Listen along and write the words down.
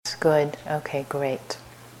Good. Okay, great.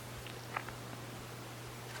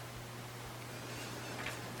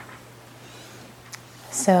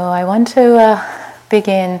 So I want to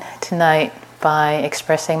begin tonight by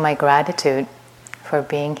expressing my gratitude for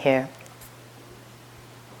being here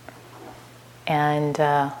and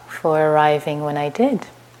for arriving when I did,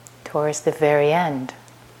 towards the very end.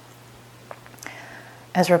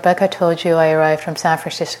 As Rebecca told you, I arrived from San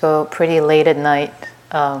Francisco pretty late at night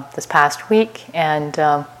this past week, and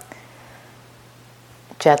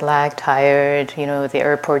jet lag, tired, the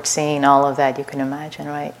airport scene, all of that you can imagine,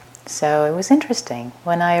 right? So it was interesting.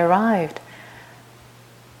 When I arrived,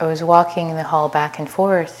 I was walking in the hall back and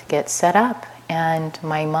forth, get set up, and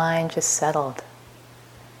my mind just settled.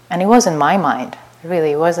 And it wasn't my mind,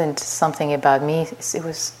 really. It wasn't something about me. It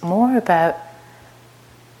was more about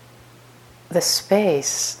the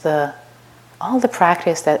space, all the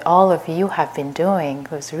practice that all of you have been doing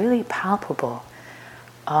was really palpable.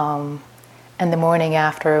 And the morning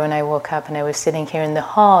after, when I woke up and I was sitting here in the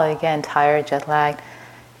hall, again, tired, jet lagged,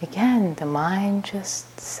 again, the mind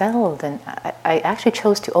just settled, and I actually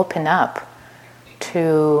chose to open up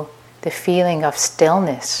to the feeling of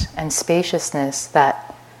stillness and spaciousness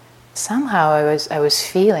that somehow I was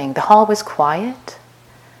feeling. The hall was quiet,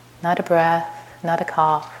 not a breath, not a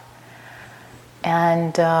cough,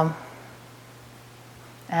 and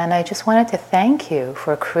I just wanted to thank you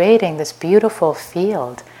for creating this beautiful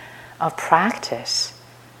field of practice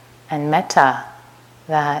and metta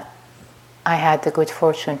that I had the good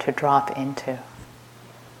fortune to drop into.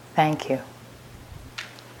 Thank you.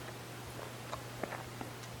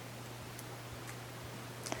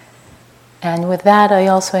 And with that, I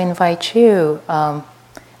also invite you,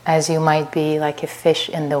 as you might be like a fish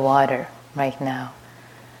in the water right now,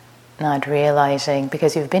 not realizing,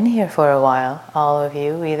 because you've been here for a while, all of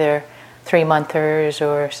you, either 3-monthers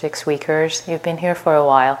or 6-weekers, you've been here for a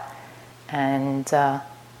while, and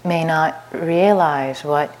may not realize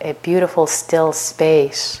what a beautiful still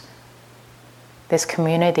space this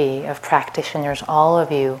community of practitioners, all of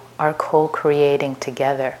you, are co-creating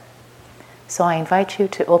together. So I invite you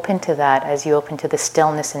to open to that as you open to the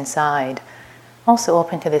stillness inside. Also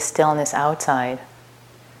open to the stillness outside.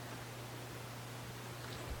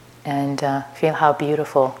 And feel how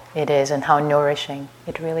beautiful it is and how nourishing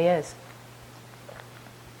it really is.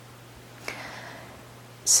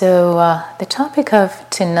 So the topic of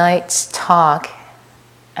tonight's talk,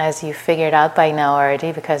 as you figured out by now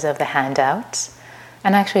already because of the handouts,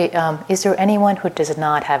 and actually, is there anyone who does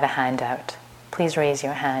not have a handout? Please raise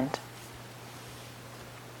your hand.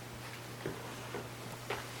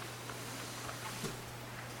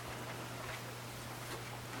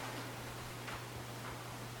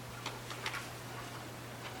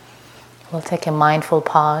 We'll take a mindful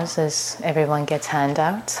pause as everyone gets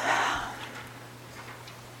handouts.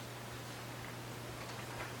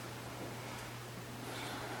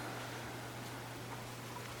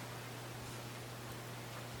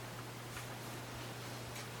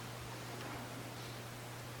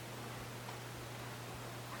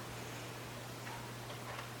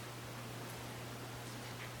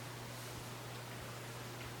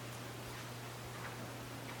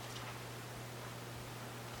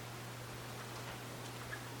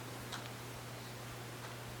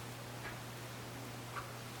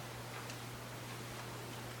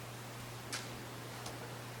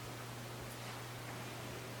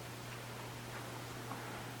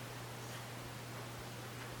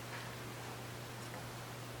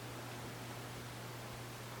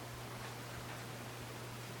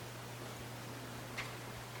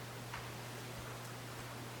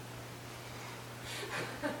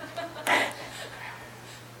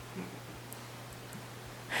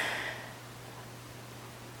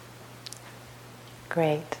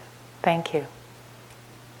 Great. Thank you.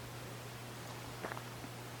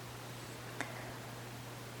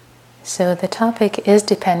 So the topic is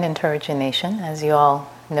dependent origination, as you all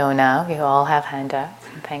know now. You all have handouts.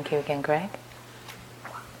 Thank you again, Greg.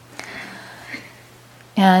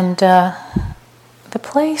 And the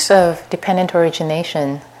place of dependent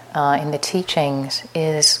origination in the teachings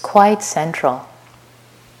is quite central.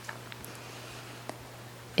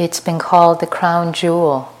 It's been called the crown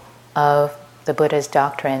jewel of the Buddha's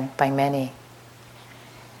doctrine by many.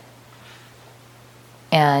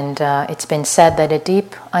 And it's been said that a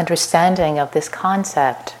deep understanding of this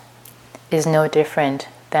concept is no different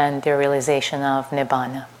than the realization of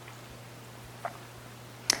Nibbana.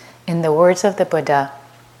 In the words of the Buddha,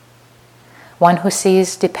 one who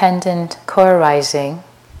sees dependent co-arising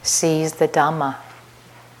sees the Dhamma.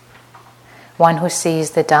 One who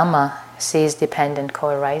sees the Dhamma sees dependent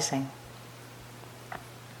co-arising.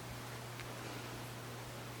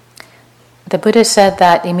 the Buddha said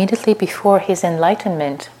that immediately before his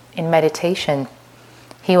enlightenment in meditation,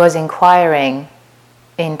 he was inquiring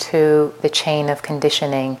into the chain of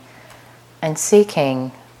conditioning and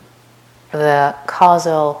seeking the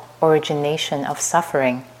causal origination of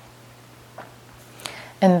suffering.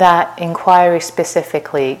 And that inquiry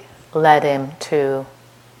specifically led him to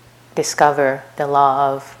discover the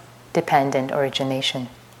law of dependent origination.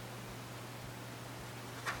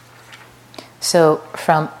 So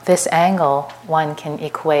from this angle, one can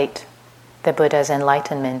equate the Buddha's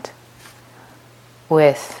enlightenment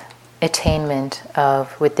with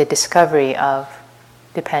with the discovery of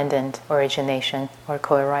dependent origination or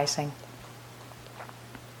co-arising.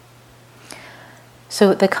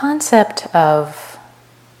 So the concept of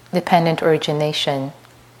dependent origination,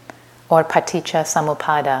 or paticca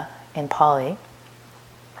samuppada in Pali,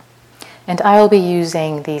 and I will be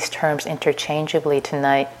using these terms interchangeably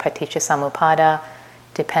tonight: paticca samuppada,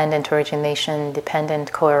 dependent origination,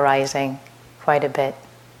 dependent co-arising, quite a bit.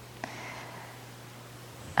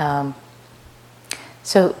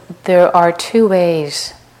 So there are two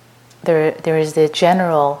ways. There is the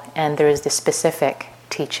general and there is the specific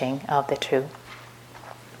teaching of the two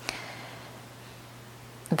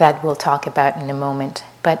that we'll talk about in a moment.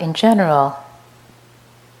 But in general,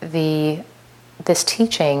 this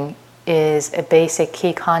teaching is a basic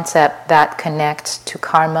key concept that connects to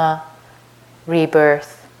karma,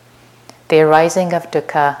 rebirth, the arising of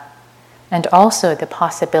dukkha, and also the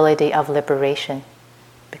possibility of liberation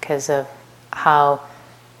because of how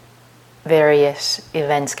various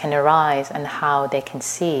events can arise and how they can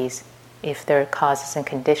cease if their causes and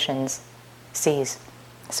conditions cease.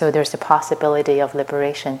 So there's the possibility of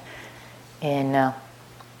liberation in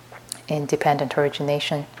dependent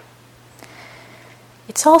origination.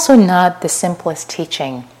 It's also not the simplest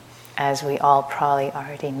teaching, as we all probably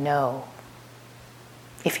already know.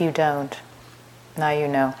 If you don't, now you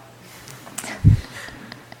know.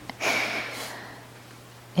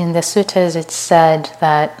 In the suttas it's said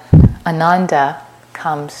that Ananda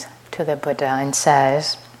comes to the Buddha and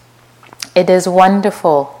says, "It is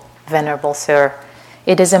wonderful, Venerable Sir.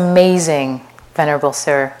 It is amazing, Venerable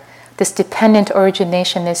Sir. This dependent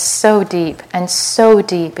origination is so deep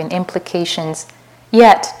in implications,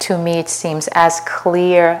 yet to me it seems as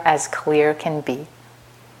clear can be."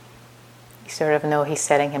 You sort of know he's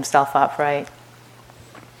setting himself up, right?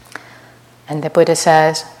 And the Buddha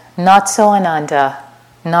says, "Not so, Ananda,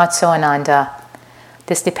 not so, Ananda.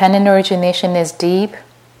 This dependent origination is deep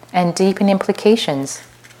and deep in implications.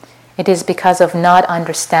 It is because of not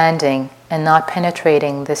understanding and not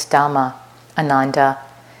penetrating this Dhamma, Ananda,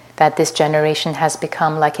 that this generation has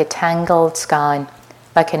become like a tangled skein,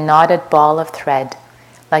 like a knotted ball of thread,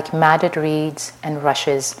 like matted reeds and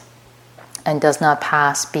rushes, and does not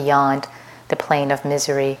pass beyond the plane of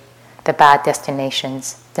misery, the bad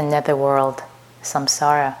destinations, the netherworld,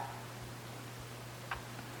 samsara."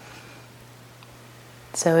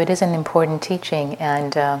 So it is an important teaching,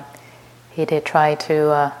 and he did try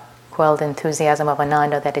to quell the enthusiasm of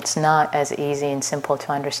Ananda that it's not as easy and simple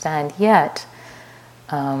to understand. Yet,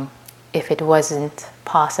 if it wasn't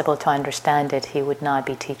possible to understand it, he would not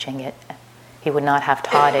be teaching it. He would not have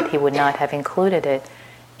taught it. He would not have included it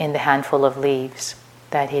in the handful of leaves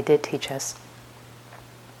that he did teach us.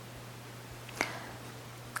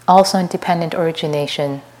 Also in dependent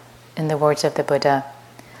origination, in the words of the Buddha,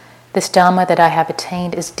 "This Dhamma that I have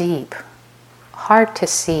attained is deep, hard to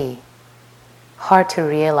see, hard to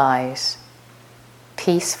realize,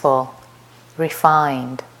 peaceful,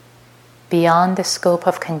 refined, beyond the scope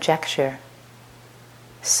of conjecture,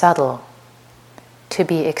 subtle, to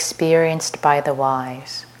be experienced by the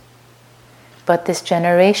wise. But this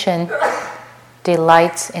generation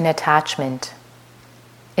delights in attachment,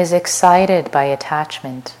 is excited by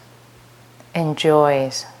attachment,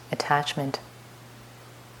 enjoys attachment.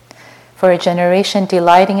 For a generation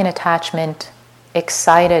delighting in attachment,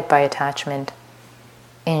 excited by attachment,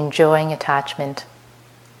 enjoying attachment,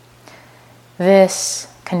 this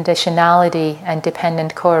conditionality and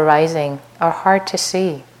dependent co-arising are hard to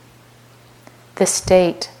see. This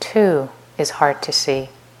state, too, is hard to see.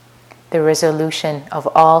 The resolution of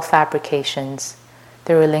all fabrications,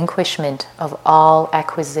 the relinquishment of all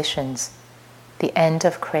acquisitions, the end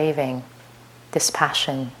of craving,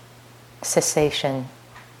 dispassion, cessation,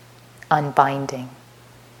 unbinding.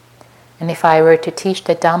 And if I were to teach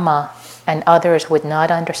the Dhamma and others would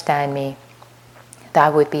not understand me,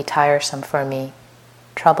 that would be tiresome for me,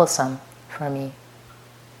 troublesome for me."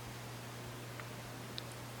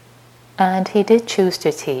 And he did choose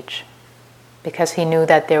to teach, because he knew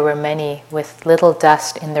that there were many with little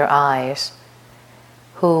dust in their eyes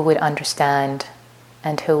who would understand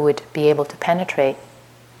and who would be able to penetrate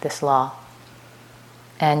this law.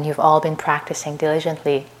 And you've all been practicing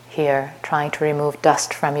diligently here, trying to remove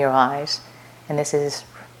dust from your eyes. And this is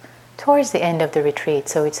towards the end of the retreat,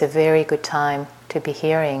 so it's a very good time to be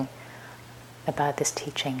hearing about this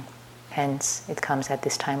teaching. Hence, it comes at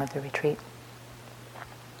this time of the retreat.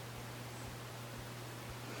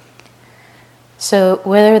 So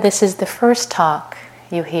whether this is the first talk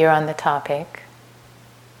you hear on the topic,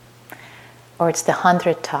 or it's the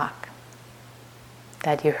 100th talk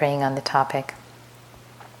that you're hearing on the topic,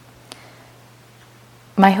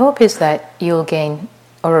 my hope is that you'll gain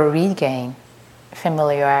or regain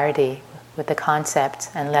familiarity with the concept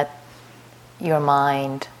and let your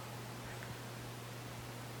mind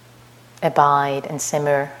abide and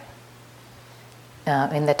simmer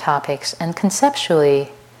in the topics. And conceptually,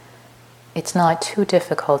 it's not too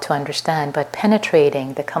difficult to understand, but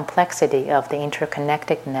penetrating the complexity of the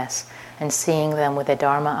interconnectedness and seeing them with the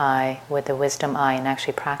Dharma eye, with the wisdom eye, and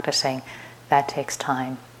actually practicing, that takes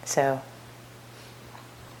time.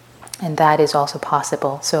 And that is also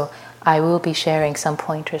possible. So I will be sharing some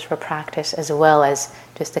pointers for practice as well as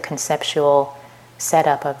just the conceptual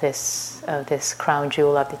setup of this crown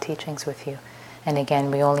jewel of the teachings with you. And again,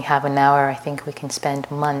 we only have an hour. I think we can spend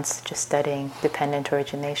months just studying dependent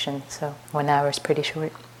origination. So 1 hour is pretty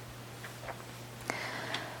short.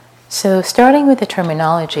 So starting with the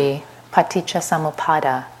terminology, paticca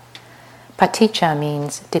samuppada. Paticca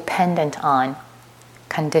means dependent on,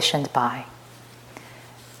 conditioned by.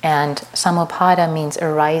 And samuppada means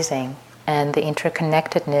arising, and the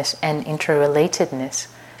interconnectedness and interrelatedness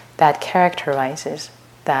that characterizes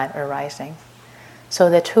that arising. So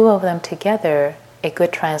the two of them together, a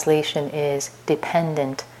good translation is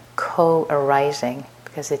dependent co-arising,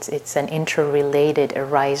 because it's an interrelated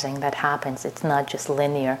arising that happens. It's not just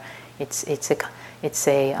linear. It's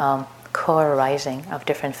a co-arising of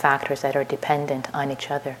different factors that are dependent on each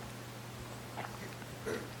other.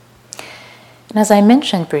 And as I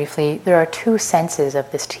mentioned briefly, there are two senses of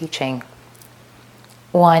this teaching.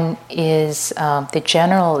 One is the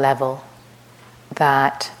general level,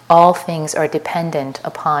 that all things are dependent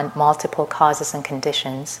upon multiple causes and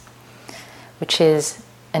conditions, which is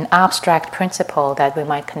an abstract principle that we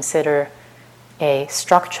might consider a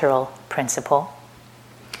structural principle.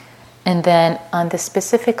 And then on the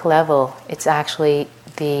specific level, it's actually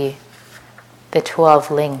the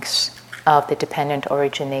 12 links of the dependent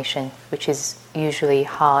origination, which is usually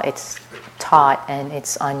how it's taught, and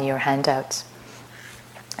it's on your handouts.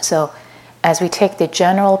 So as we take the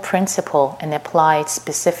general principle and apply it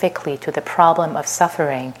specifically to the problem of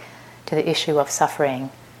suffering, to the issue of suffering,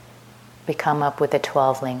 we come up with the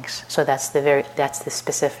 12 links. So that's the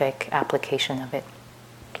specific application of it.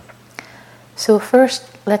 So first,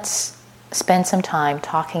 let's spend some time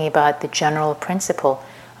talking about the general principle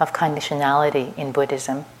of conditionality in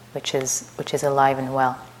Buddhism, which is alive and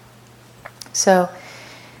well. So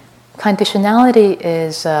conditionality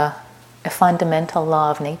is a fundamental law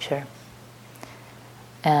of nature.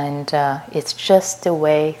 And it's just the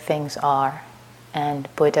way things are. And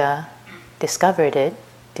Buddha discovered it,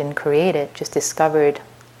 didn't create it, just discovered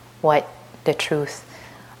what the truth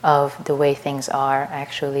of the way things are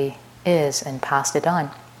actually is and passed it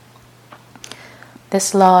on.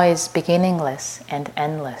 This law is beginningless and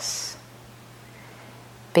endless.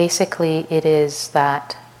 Basically, it is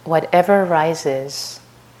that whatever arises,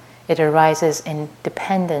 it arises in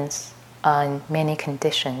dependence on many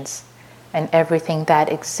conditions. And everything that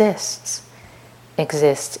exists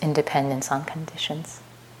in dependence on conditions.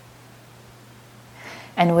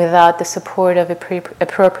 And without the support of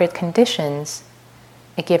appropriate conditions,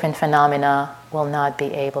 a given phenomena will not be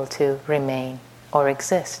able to remain or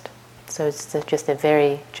exist. So it's just a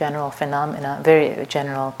very general phenomena, very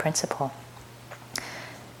general principle.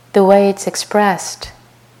 The way it's expressed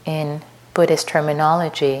in Buddhist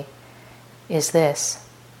terminology is this: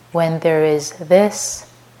 when there is this,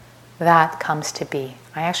 that comes to be.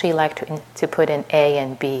 I actually like to put in A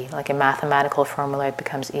and B, like a mathematical formula. It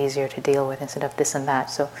becomes easier to deal with instead of this and that.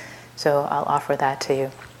 So I'll offer that to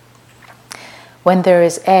you. When there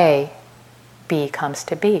is A, B comes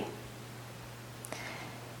to be.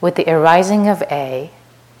 With the arising of A,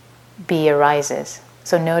 B arises.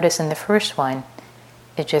 So notice in the first one,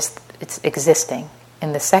 it's existing.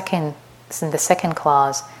 In the second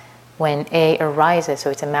clause, when A arises, so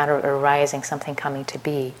it's a matter of arising, something coming to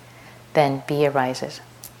be, then B arises.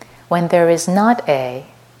 When there is not A,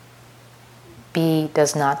 B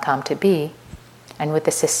does not come to be, and with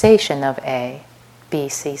the cessation of A, B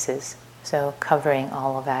ceases. So covering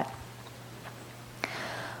all of that.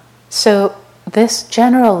 So this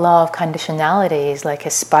general law of conditionality is like a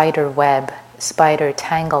spider web spider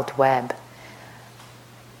tangled web.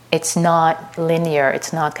 It's not linear,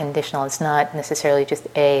 it's not conditional, it's not necessarily just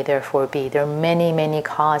A, therefore B. There are many, many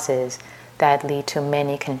causes that lead to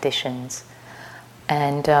many conditions.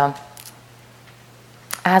 And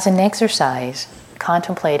as an exercise,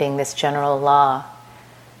 contemplating this general law,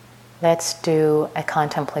 let's do a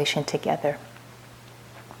contemplation together.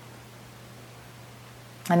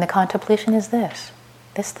 And the contemplation is this.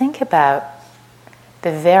 Let's think about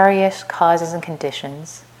the various causes and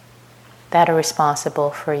conditions that are responsible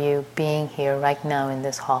for you being here right now in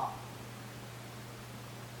this hall.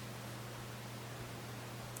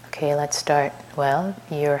 Okay, let's start. Well,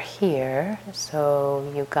 you're here, so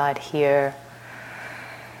you got here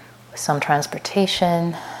with some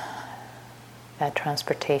transportation. That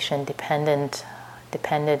transportation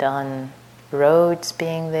depended on roads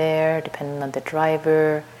being there, depended on the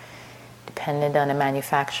driver, depended on the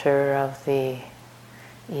manufacturer of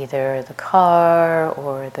either the car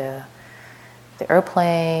or the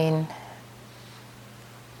airplane.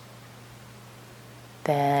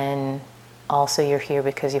 Then also you're here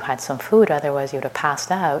because you had some food, otherwise you would have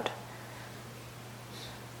passed out.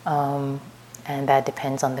 And that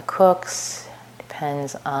depends on the cooks,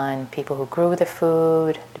 depends on people who grew the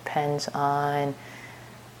food, depends on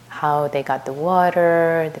how they got the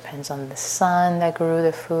water, depends on the sun that grew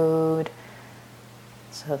the food.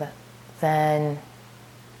 So that then,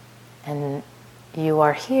 and you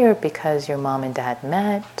are here because your mom and dad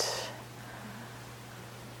met,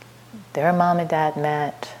 their mom and dad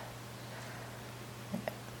met,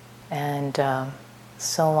 and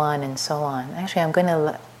so on and so on. Actually, I'm going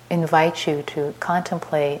to invite you to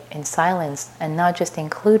contemplate in silence and not just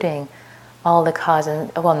including all the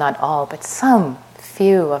causes, well, not all, but some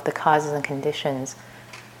few of the causes and conditions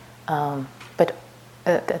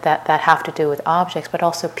that have to do with objects, but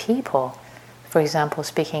also people. For example,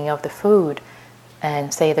 speaking of the food,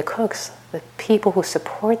 and say the cooks, the people who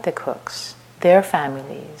support the cooks, their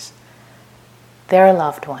families, their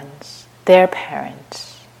loved ones, their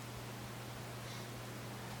parents,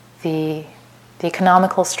 the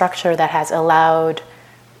economical structure that has allowed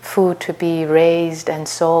food to be raised and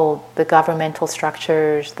sold, the governmental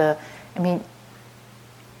structures,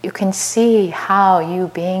 you can see how you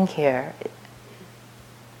being here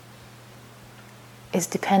is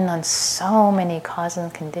dependent on so many causes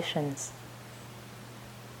and conditions.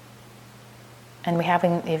 And we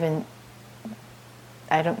haven't even,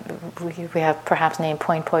 we have perhaps named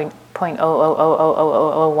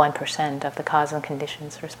 0.0000001% of the causes and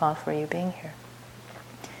conditions responsible for you being here.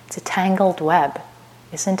 It's a tangled web,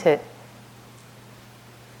 isn't it?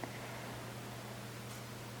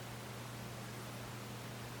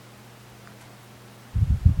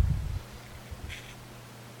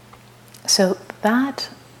 So that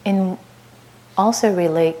also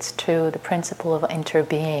relates to the principle of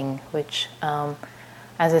interbeing, which,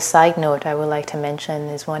 as a side note, I would like to mention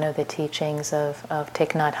is one of the teachings of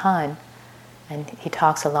Thich Nhat Hanh, and he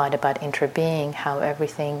talks a lot about interbeing, how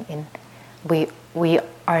everything we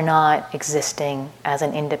are not existing as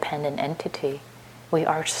an independent entity. We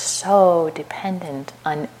are so dependent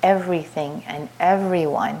on everything and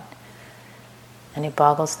everyone, and it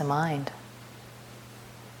boggles the mind.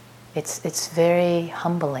 It's very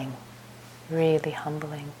humbling, really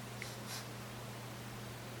humbling.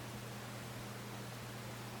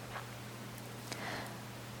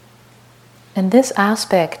 And this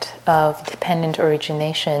aspect of dependent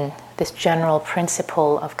origination, this general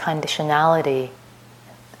principle of conditionality,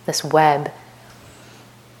 this web,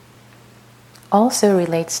 also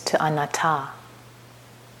relates to anatta.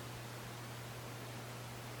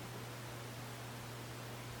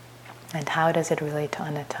 And how does it relate to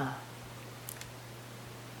anatta?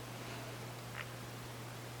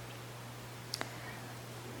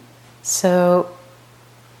 So,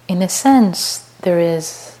 in a sense, there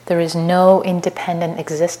is no independent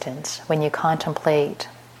existence when you contemplate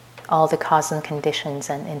all the causes and conditions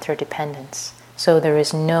and interdependence. So there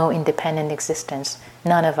is no independent existence.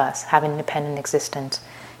 None of us have independent existence,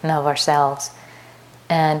 none of ourselves.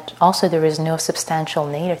 And also there is no substantial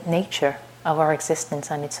nature of our existence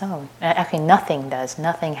on its own. Actually, nothing does.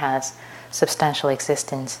 Nothing has substantial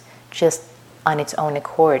existence just on its own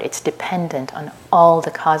accord. It's dependent on all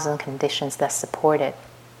the causes and conditions that support it.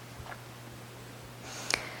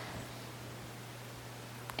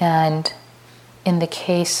 And in the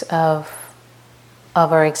case of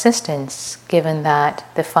our existence, given that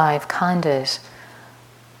the five khandhas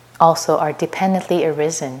also are dependently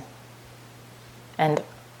arisen, and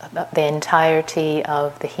the entirety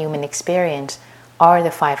of the human experience are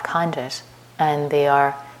the five khandhas, and they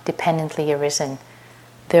are dependently arisen.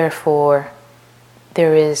 Therefore,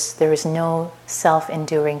 there is no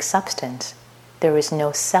self-enduring substance. There is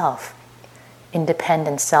no self,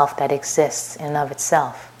 independent self that exists in and of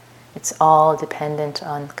itself. It's all dependent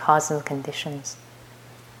on causal conditions.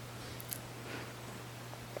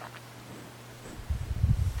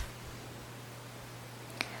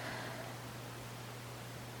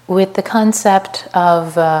 With the concept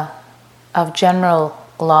of general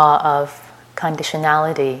law of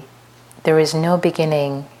conditionality, there is no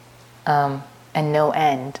beginning and no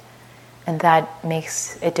end, and that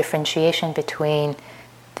makes a differentiation between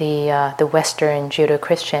the Western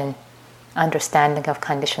Judeo-Christian understanding of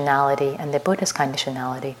conditionality and the Buddhist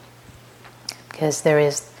conditionality. Because there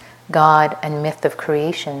is God and myth of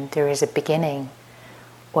creation, there is a beginning,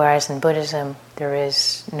 whereas in Buddhism there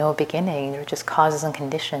is no beginning, there are just causes and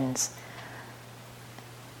conditions.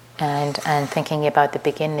 And thinking about the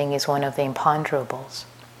beginning is one of the imponderables.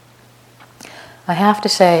 I have to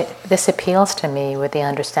say, this appeals to me with the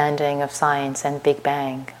understanding of science and Big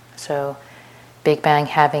Bang. So, Big Bang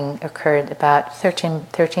having occurred about 13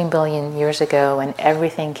 billion years ago, and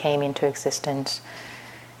everything came into existence.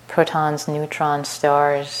 Protons, neutrons,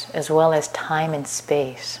 stars, as well as time and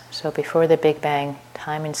space. So before the Big Bang,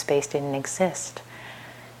 time and space didn't exist.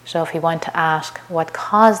 So if we want to ask what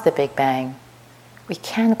caused the Big Bang, we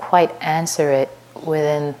can't quite answer it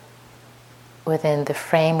within the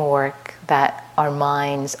framework that our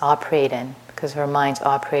minds operate in, because our minds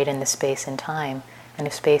operate in the space and time. And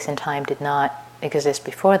if space and time did not exist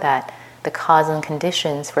before that, the causal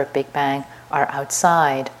conditions for Big Bang are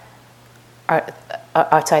outside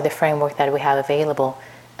the framework that we have available.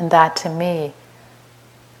 And that, to me,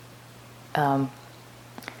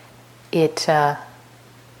 it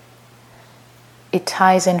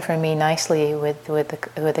ties in for me nicely with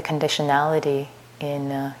the conditionality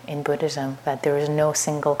in Buddhism, that there is no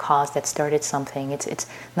single cause that started something. It's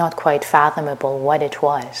not quite fathomable what it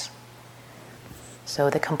was. So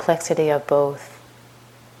the complexity of both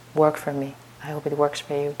work for me. I hope it works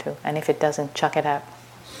for you too. And if it doesn't, chuck it out.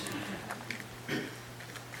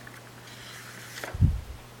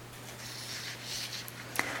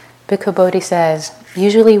 Bhikkhu Bodhi says,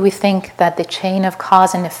 usually we think that the chain of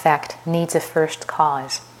cause and effect needs a first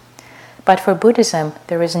cause. But for Buddhism,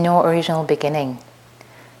 there is no original beginning.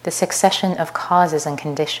 The succession of causes and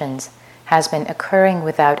conditions has been occurring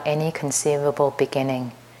without any conceivable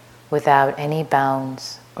beginning, without any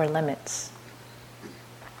bounds or limits.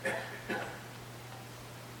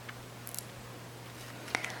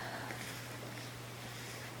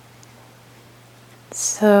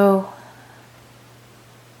 So,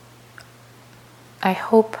 I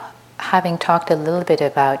hope, having talked a little bit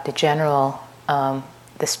about the general, the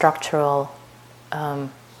structural, and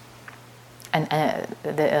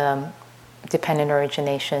the dependent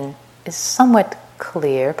origination is somewhat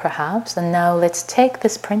clear, perhaps. And now let's take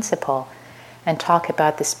this principle and talk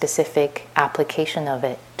about the specific application of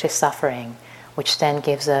it to suffering, which then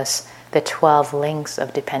gives us the 12 links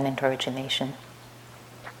of dependent origination.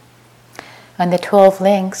 And the 12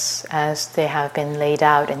 links, as they have been laid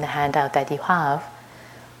out in the handout that you have,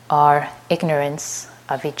 are ignorance,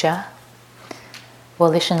 avijja,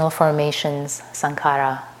 volitional formations,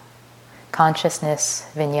 sankhara, consciousness,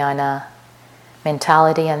 vijnana,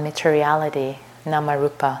 mentality and materiality,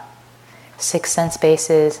 namarupa, 6 sense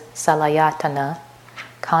bases, salayatana,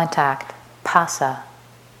 contact, phassa,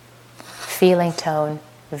 feeling tone,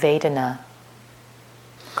 vedana,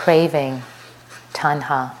 craving,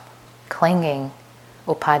 tanha, clinging,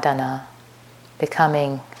 upadana,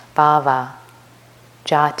 becoming, bhava,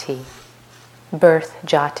 jati, birth,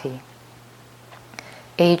 jati,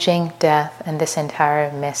 aging, death, and this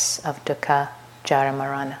entire mess of dukkha, jara,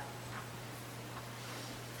 marana.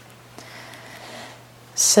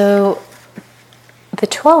 So, the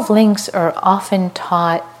 12 links are often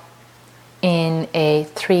taught in a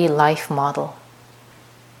 3-life model,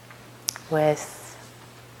 with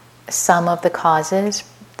some of the causes,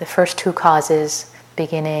 the first 2 causes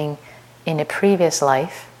beginning in a previous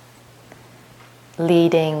life,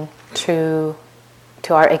 leading to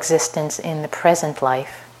our existence in the present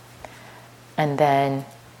life, and then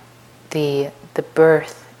the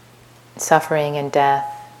birth, suffering, and death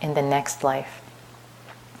in the next life.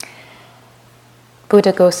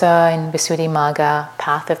 Buddhaghosa in Visuddhimagga,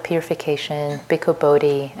 Path of Purification, Bhikkhu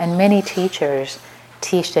Bodhi, and many teachers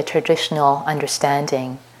teach the traditional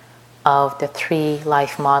understanding of the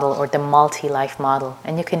 3-life model or the multi-life model.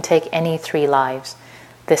 And you can take any 3 lives.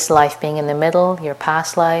 This life being in the middle, your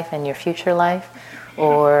past life and your future life,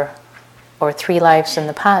 or 3 lives in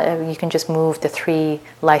the past. You can just move the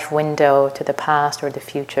 3-life window to the past or the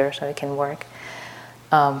future, so it can work.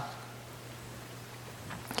 It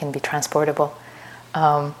can be transportable.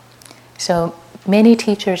 So many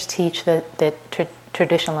teachers teach the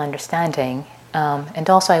traditional understanding, and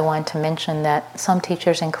also I want to mention that some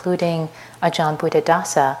teachers, including Ajahn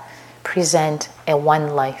Buddhadasa, present a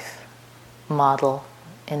one life model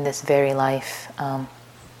in this very life.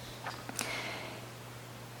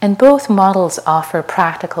 And both models offer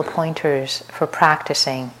practical pointers for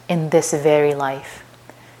practicing in this very life.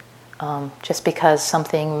 Just because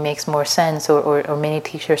something makes more sense, or many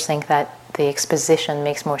teachers think that the exposition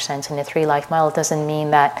makes more sense in the three life model, doesn't mean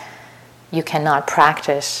that you cannot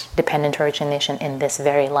practice dependent origination in this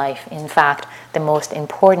very life. In fact, the most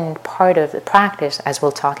important part of the practice, as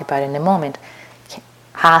we'll talk about in a moment,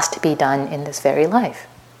 has to be done in this very life.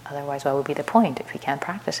 Otherwise, what would be the point if we can't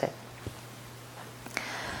practice it?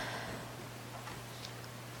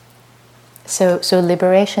 So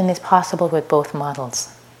liberation is possible with both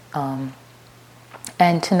models.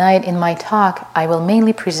 And tonight in my talk, I will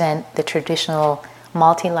mainly present the traditional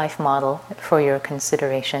multi-life model for your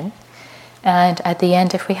consideration. And at the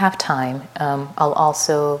end, if we have time, I'll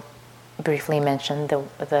also briefly mention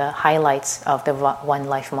the highlights of the one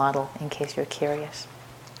life model in case you're curious.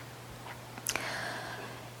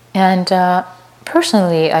 And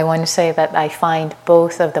personally, I want to say that I find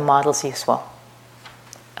both of the models useful.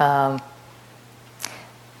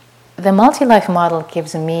 The multi-life model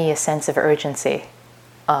gives me a sense of urgency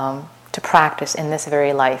to practice in this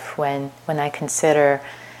very life when I consider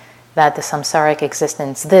that this samsaric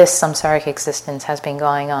existence has been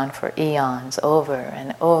going on for eons, over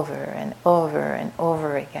and over and over and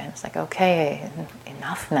over again. It's like, okay,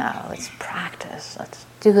 enough now, let's practice, let's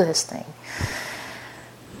do this thing.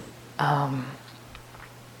 And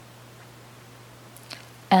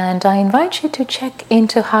I invite you to check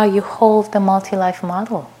into how you hold the multi-life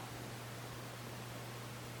model.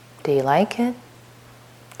 Do you like it?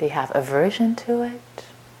 Do you have aversion to it?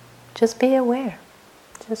 Just be aware.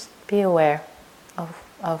 Just be aware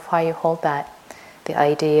of how you hold that, the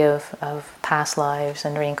idea of past lives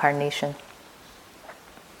and reincarnation.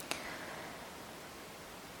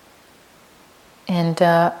 And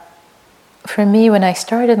for me, when I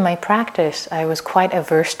started my practice, I was quite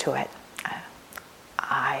averse to it.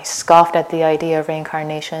 I scoffed at the idea of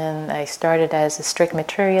reincarnation. I started as a strict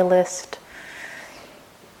materialist.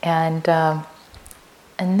 And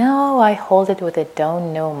now I hold it with a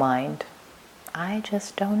don't know mind. I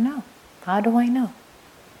just don't know. How do I know?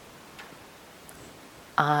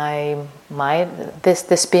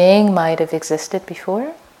 This being might have existed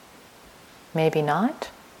before. Maybe not.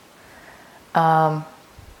 I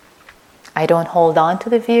don't hold on to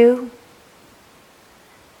the view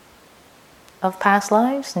of past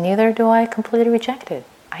lives. Neither do I completely reject it.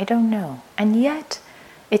 I don't know. And yet,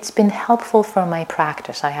 it's been helpful for my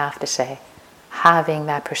practice, I have to say, having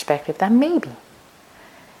that perspective that maybe.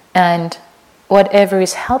 And whatever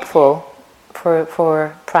is helpful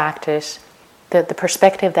for practice, the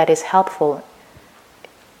perspective that is helpful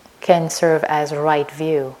can serve as right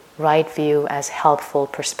view as helpful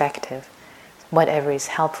perspective, whatever is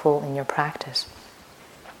helpful in your practice.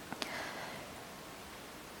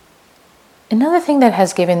 Another thing that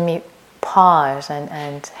has given me pause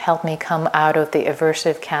and helped me come out of the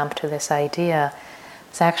aversive camp to this idea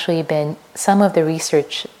has actually been some of the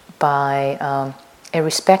research by a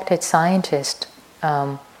respected scientist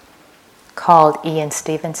called Ian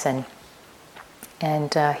Stevenson.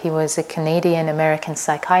 And he was a Canadian-American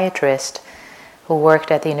psychiatrist who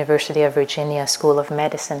worked at the University of Virginia School of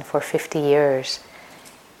Medicine for 50 years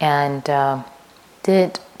and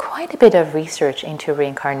did quite a bit of research into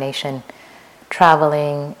reincarnation,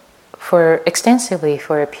 traveling extensively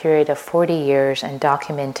for a period of 40 years and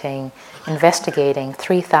investigating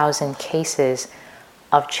 3,000 cases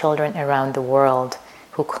of children around the world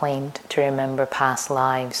who claimed to remember past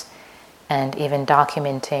lives, and even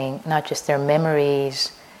documenting not just their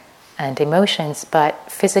memories and emotions,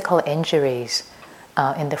 but physical injuries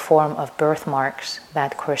in the form of birthmarks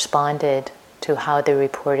that corresponded to how they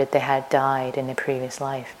reported they had died in a previous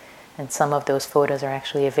life. And some of those photos are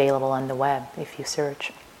actually available on the web if you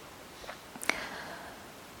search.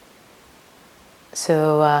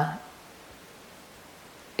 So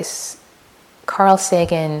is Carl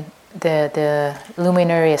Sagan, the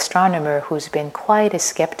luminary astronomer who's been quite a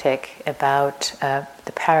skeptic about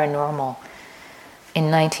the paranormal, in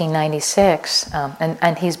 1996,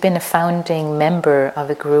 and he's been a founding member of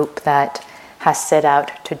a group that has set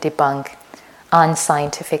out to debunk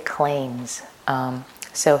unscientific claims.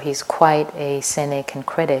 So he's quite a cynic and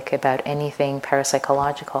critic about anything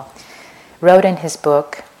parapsychological. Wrote in his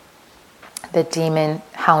book, The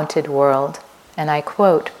Demon-Haunted World, and I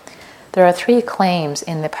quote, "There are three claims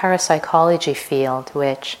in the parapsychology field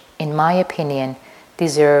which, in my opinion,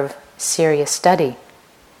 deserve serious study.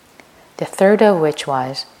 The third of which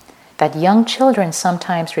was that young children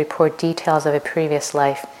sometimes report details of a previous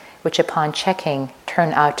life which upon checking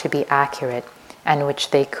turn out to be accurate and which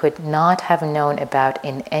they could not have known about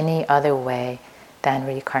in any other way than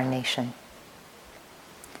reincarnation.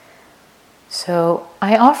 So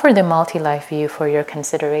I offer the multi-life view for your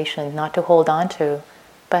consideration, not to hold on to,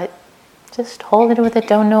 but just hold it with a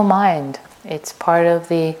don't-know mind. It's part of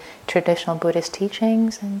the traditional Buddhist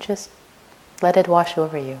teachings, and just let it wash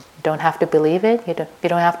over you. You don't have to believe it. You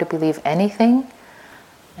don't have to believe anything,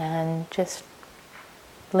 and just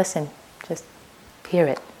listen. Just hear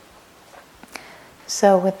it.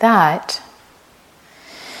 So with that,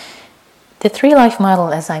 the three-life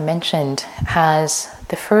model, as I mentioned, has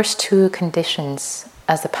the first two conditions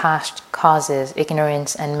as the past causes,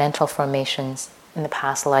 ignorance and mental formations in the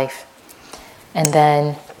past life. And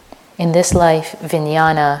then in this life,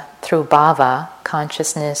 vijnana through bhava,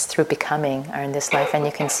 consciousness through becoming, are in this life, and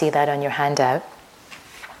you can see that on your handout.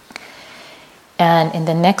 And in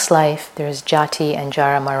the next life, there's jati and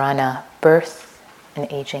jara marana, birth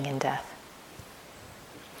and aging and death.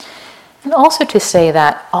 And also to say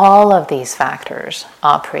that all of these factors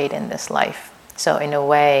operate in this life. So in a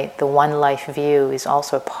way, the one life view is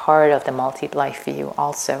also part of the multi-life view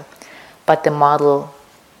also. But the model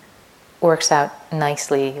works out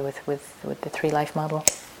nicely with the three-life model.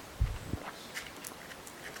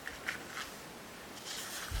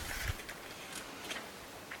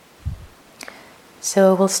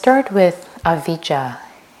 So we'll start with avijja,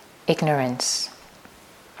 ignorance,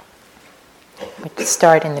 which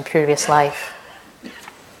start in the previous life.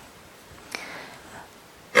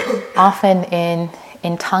 Often in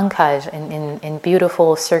tankas, in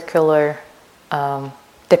beautiful circular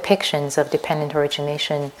depictions of dependent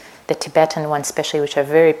origination, the Tibetan ones especially, which are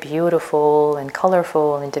very beautiful and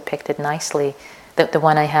colorful and depicted nicely. The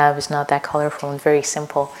one I have is not that colorful and very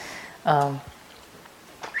simple.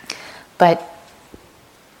 But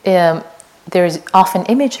there's often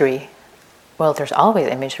imagery. Well, there's always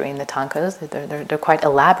imagery in the tankas. They're quite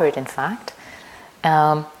elaborate, in fact.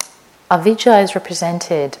 Avijja is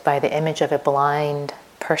represented by the image of a blind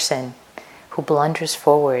person who blunders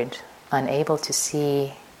forward, unable to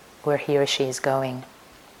see where he or she is going.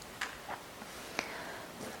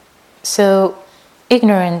 So,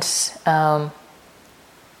 ignorance,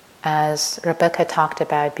 as Rebecca talked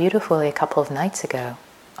about beautifully a couple of nights ago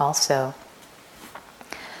also,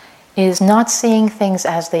 is not seeing things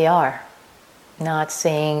as they are, not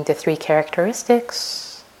seeing the three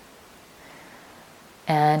characteristics,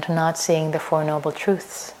 and not seeing the Four Noble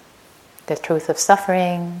Truths, the truth of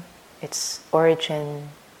suffering, its origin,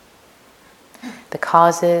 the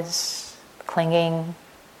causes, clinging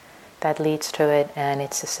that leads to it, and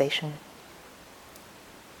its cessation,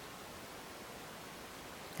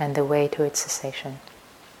 and the way to its cessation.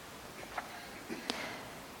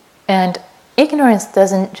 And ignorance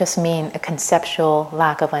doesn't just mean a conceptual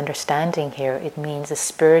lack of understanding here. It means a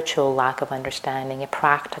spiritual lack of understanding, a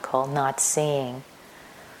practical not seeing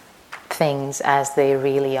things as they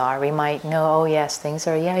really are. We might know, oh yes, things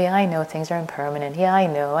are, yeah, I know things are impermanent. Yeah, I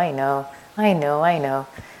know.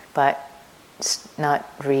 But not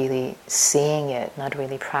really seeing it, not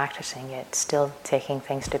really practicing it, still taking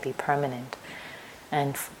things to be permanent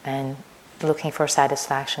and looking for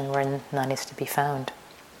satisfaction where none is to be found.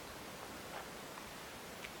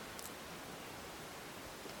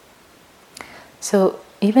 So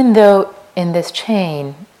even though in this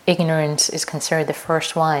chain, ignorance is considered the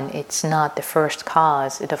first one, it's not the first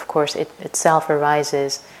cause. It, of course, it itself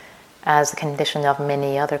arises as a condition of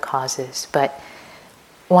many other causes. But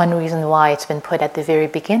one reason why it's been put at the very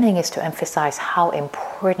beginning is to emphasize how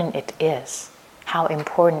important it is, how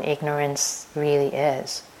important ignorance really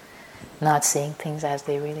is, not seeing things as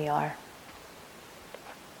they really are.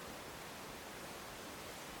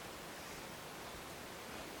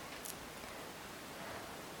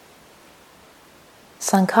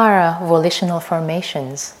 Sankhara, volitional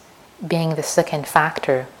formations, being the second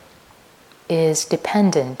factor, is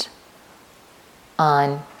dependent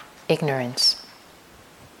on ignorance.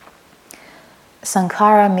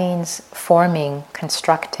 Sankhara means forming,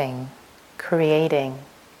 constructing, creating,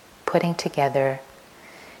 putting together,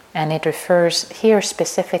 and it refers here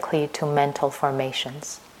specifically to mental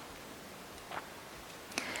formations.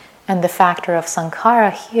 And the factor of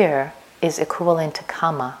sankhara here is equivalent to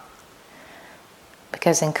kama.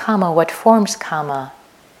 Because in kama, what forms kama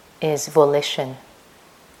is volition.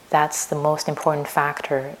 That's the most important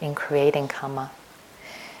factor in creating kama.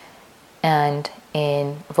 And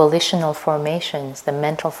in volitional formations, the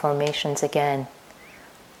mental formations again,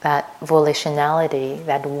 that volitionality,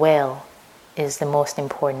 that will, is the most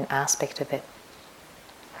important aspect of it.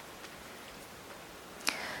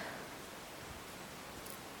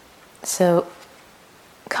 So,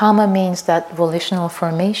 karma means that volitional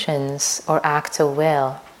formations or acts of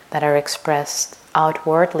will that are expressed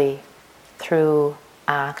outwardly through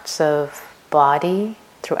acts of body,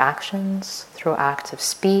 through actions, through acts of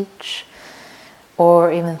speech,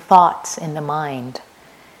 or even thoughts in the mind.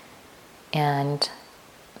 And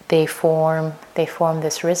they form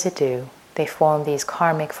this residue, they form these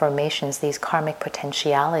karmic formations, these karmic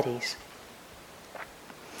potentialities,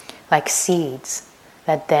 like seeds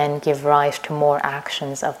that then give rise to more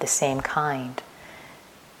actions of the same kind.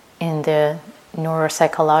 In the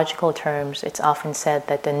neuropsychological terms, it's often said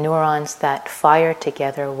that the neurons that fire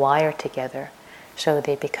together wire together, so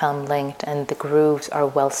they become linked and the grooves are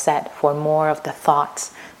well set for more of the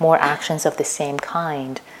thoughts, more actions of the same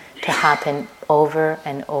kind to happen over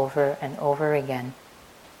and over and over again.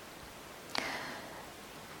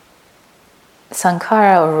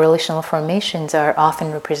 Sankhara, or relational formations, are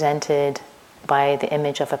often represented by the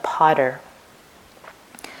image of a potter.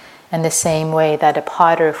 In the same way that a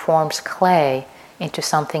potter forms clay into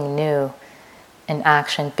something new, an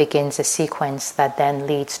action begins a sequence that then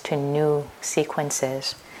leads to new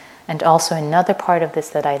sequences. And also another part of this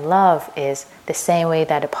that I love is the same way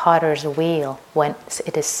that a potter's wheel, when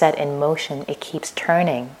it is set in motion, it keeps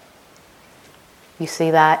turning. You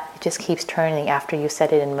see that? It just keeps turning after you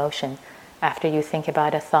set it in motion. After you think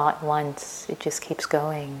about a thought once, it just keeps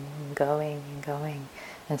going, going, and going,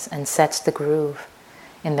 and sets the groove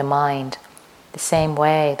in the mind. The same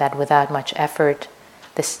way that without much effort,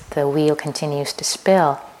 the wheel continues to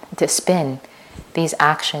spin. These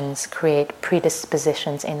actions create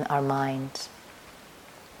predispositions in our minds.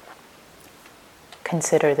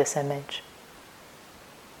 Consider this image.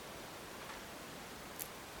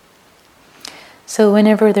 So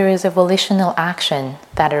whenever there is a volitional action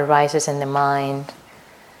that arises in the mind,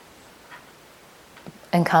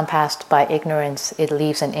 encompassed by ignorance, it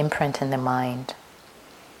leaves an imprint in the mind.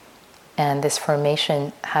 And this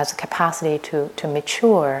formation has a capacity to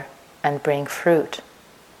mature and bring fruit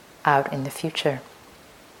out in the future.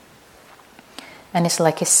 And it's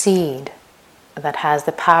like a seed that has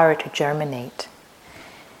the power to germinate.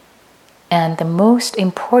 And the most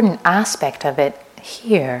important aspect of it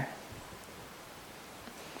here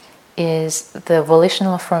is the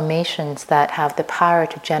volitional formations that have the power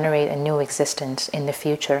to generate a new existence in the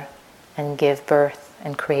future and give birth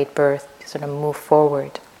and create birth, to sort of move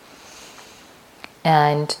forward.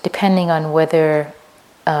 And depending on whether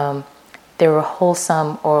there were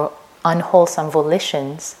wholesome or unwholesome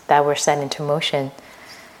volitions that were set into motion,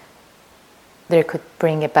 there could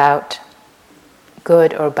bring about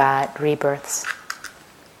good or bad rebirths.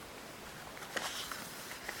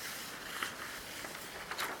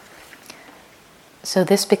 So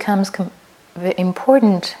this becomes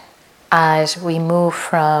important as we move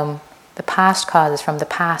from the past causes, from the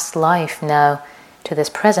past life now to this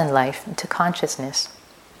present life, to consciousness.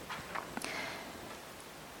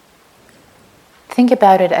 Think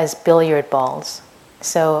about it as billiard balls.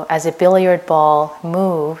 So as a billiard ball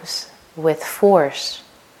moves with force,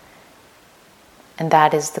 and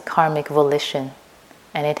that is the karmic volition,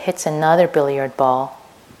 and it hits another billiard ball,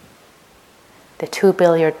 the two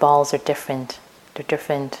billiard balls are different. They're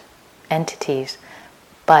different entities,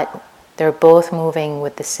 but they're both moving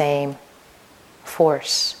with the same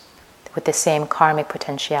force, with the same karmic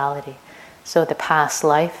potentiality. So the past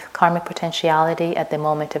life karmic potentiality at the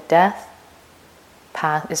moment of death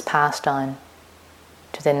is passed on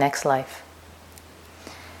to the next life.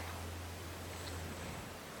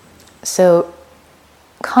 So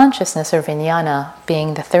consciousness, or vijnana,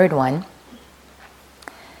 being the third one,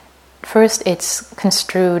 first it's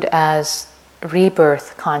construed as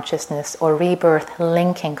rebirth consciousness or rebirth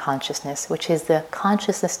linking consciousness, which is the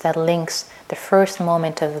consciousness that links the first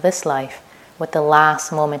moment of this life with the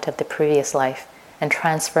last moment of the previous life and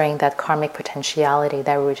transferring that karmic potentiality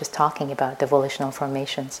that we were just talking about, the volitional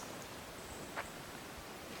formations.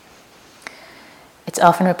 It's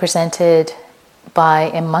often represented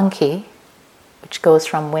by a monkey, which goes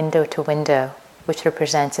from window to window, which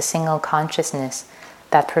represents a single consciousness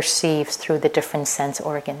that perceives through the different sense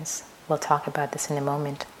organs. We'll talk about this in a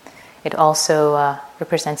moment. It also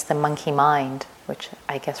represents the monkey mind, which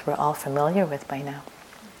I guess we're all familiar with by now.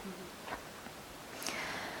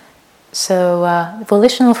 So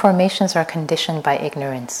volitional formations are conditioned by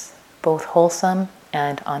ignorance, both wholesome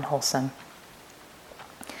and unwholesome.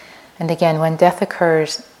 And again, when death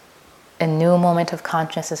occurs, a new moment of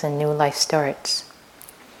consciousness, a new life starts.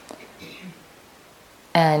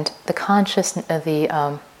 And the consciousness,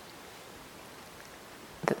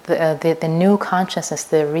 the new consciousness,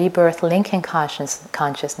 the rebirth linking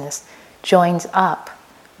consciousness, joins up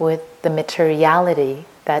with the materiality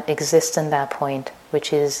that exists in that point,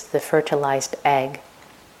 which is the fertilized egg.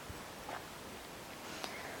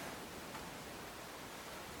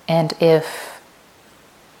 And if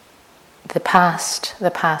the past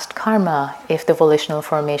karma, if the volitional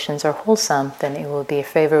formations are wholesome, then it will be a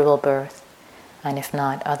favorable birth, and if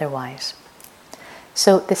not, otherwise.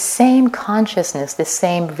 So the same consciousness, the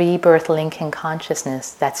same rebirth linking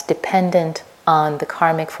consciousness that's dependent on the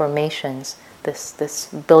karmic formations, this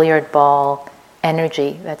billiard ball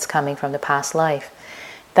energy that's coming from the past life,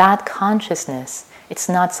 that consciousness, it's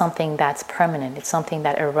not something that's permanent. It's something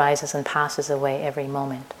that arises and passes away every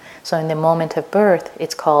moment. So in the moment of birth,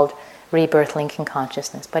 it's called rebirth linking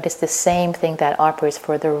consciousness, but it's the same thing that operates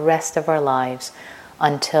for the rest of our lives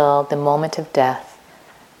until the moment of death,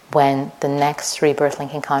 when the next rebirth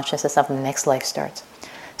linking consciousness of the next life starts.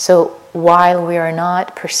 So while we are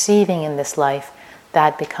not perceiving in this life,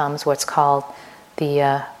 that becomes what's called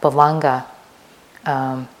the bhavanga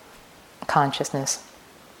consciousness,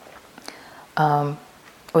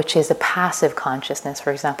 which is a passive consciousness.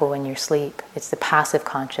 For example, when you sleep, it's the passive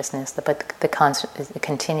consciousness, but it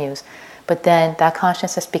continues. But then that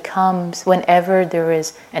consciousness becomes, whenever there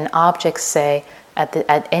is an object, say,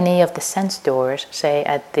 at any of the sense doors, say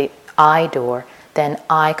at the eye door, then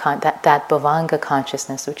that bhavanga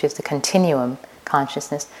consciousness, which is the continuum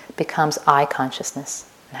consciousness, becomes eye consciousness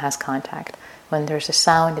and has contact. When there's a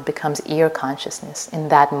sound, it becomes ear consciousness in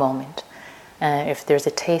that moment. If there's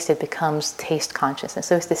a taste, it becomes taste consciousness.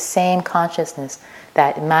 So it's the same consciousness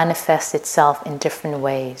that manifests itself in different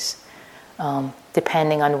ways,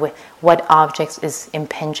 depending on what object is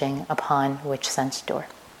impinging upon which sense door.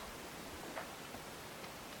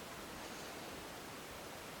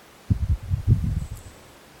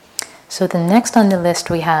 So the next on the list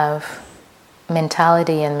we have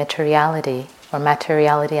mentality and materiality, or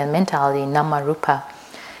materiality and mentality, nama-rupa,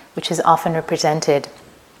 which is often represented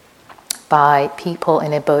by people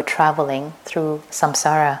in a boat traveling through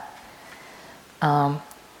samsara,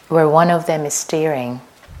 where one of them is steering.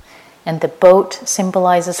 And the boat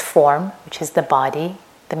symbolizes form, which is the body,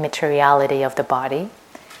 the materiality of the body.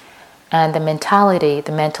 And the mentality,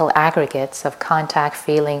 the mental aggregates of contact,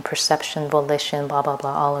 feeling, perception, volition, blah, blah,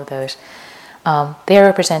 blah, all of those, they're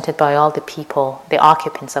represented by all the people, the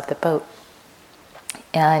occupants of the boat.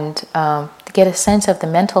 And to get a sense of the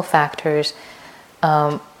mental factors,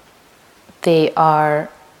 they are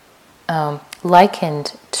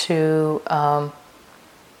likened to...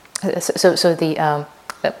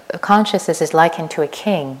 the consciousness is likened to a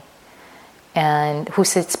king and who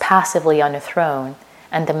sits passively on a throne.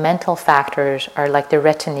 And the mental factors are like the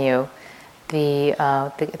retinue,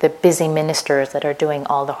 the busy ministers that are doing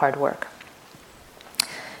all the hard work.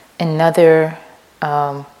 Another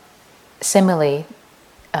simile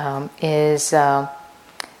is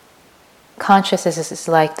consciousness is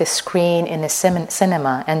like the screen in a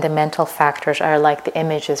cinema, and the mental factors are like the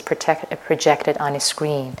images projected on a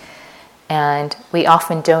screen. And we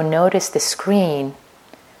often don't notice the screen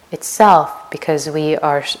itself because we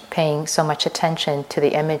are paying so much attention to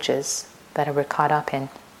the images that we're caught up in.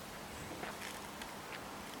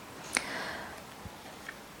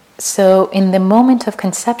 So in the moment of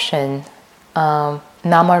conception,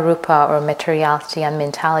 nama-rupa, or materiality and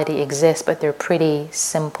mentality, exist, but they're pretty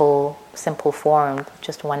simple formed,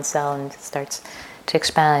 just one cell, and it starts to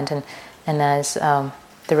expand. And as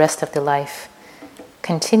the rest of the life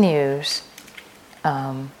continues,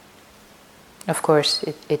 of course,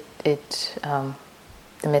 the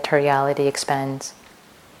materiality expands.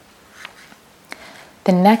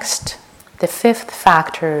 The fifth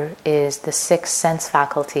factor is the six sense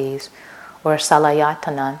faculties, or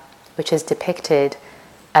salayatana, which is depicted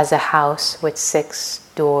as a house with six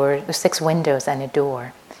windows and a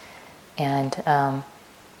door. And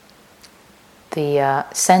the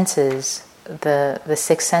senses, the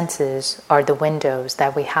six senses, are the windows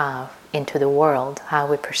that we have into the world, how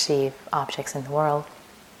we perceive objects in the world.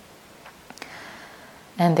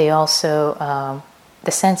 And they also,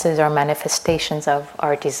 the senses are manifestations of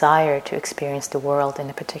our desire to experience the world in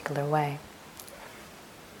a particular way.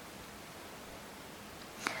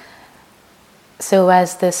 So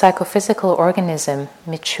as the psychophysical organism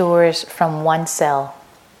matures from one cell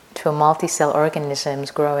to a multi-cell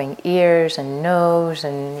organisms, growing ears and nose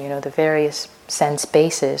and the various sense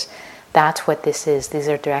bases, that's what this is. These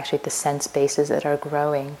are actually the sense bases that are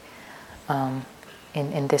growing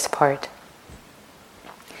in this part.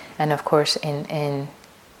 And of course, in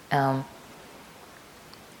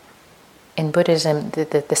in Buddhism,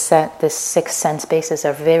 the six sense bases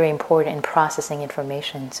are very important in processing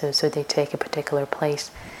information. So they take a particular place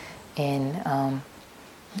in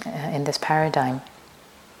this paradigm,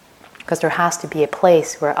 because there has to be a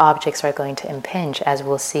place where objects are going to impinge, as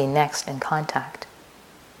we'll see next in contact.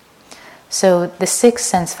 So the six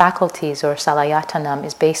sense faculties, or salayatanam,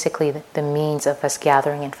 is basically the means of us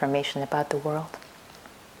gathering information about the world.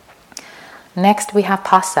 Next we have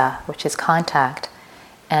phassa, which is contact,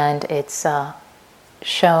 and it's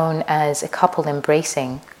shown as a couple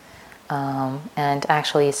embracing, and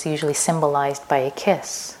actually it's usually symbolized by a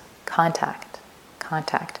kiss. Contact.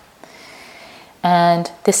 And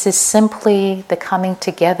this is simply the coming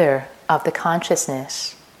together of the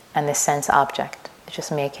consciousness and the sense object. It's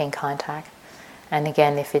just making contact. And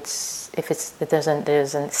again, if there's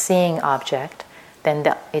a seeing object,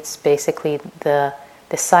 then it's basically the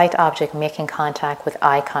sight object making contact with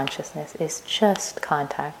eye consciousness. It's just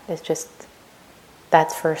contact. It's just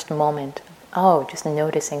that first moment. Oh, just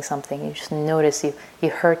noticing something. You just notice you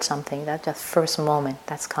heard something. That's that first moment.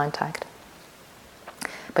 That's contact.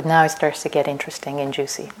 But now it starts to get interesting and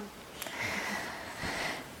juicy.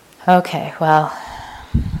 Okay, well,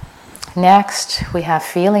 next we have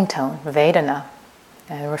feeling tone, Vedana.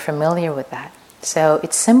 And we're familiar with that. So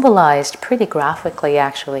it's symbolized pretty graphically,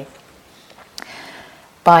 actually,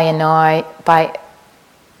 by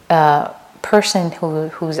a person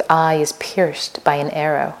whose eye is pierced by an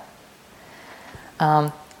arrow.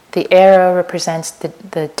 The arrow represents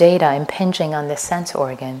the data impinging on the sense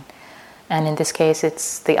organ. And in this case,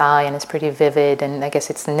 it's the eye, and it's pretty vivid, and I guess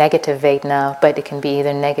it's negative Vedana, but it can be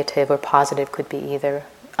either negative or positive, could be either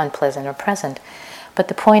unpleasant or pleasant. But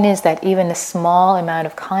the point is that even a small amount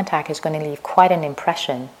of contact is going to leave quite an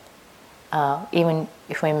impression, even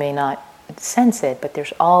if we may not sense it, but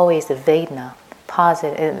there's always the Vedana,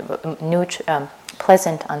 positive,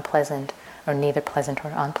 pleasant, unpleasant, or neither pleasant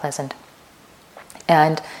or unpleasant.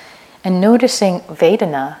 And noticing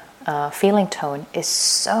Vedana, feeling tone, is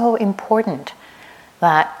so important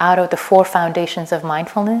that out of the 4 foundations of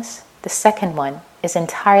mindfulness, the second one is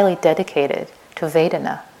entirely dedicated to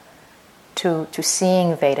Vedana, to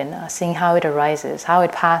seeing Vedana, seeing how it arises, how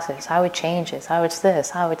it passes, how it changes, how it's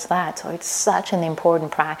this, how it's that. So it's such an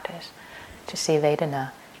important practice to see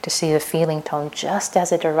Vedana, to see the feeling tone just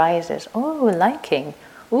as it arises. Oh, liking.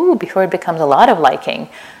 Ooh, before it becomes a lot of liking.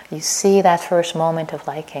 You see that first moment of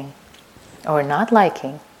liking or not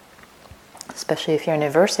liking. Especially if you're an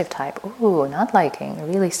aversive type. Ooh, not liking.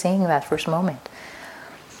 Really seeing that first moment.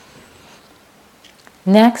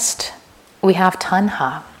 Next, we have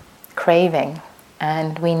tanha, craving.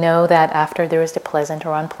 And we know that after there is the pleasant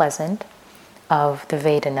or unpleasant of the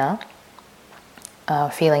Vedana,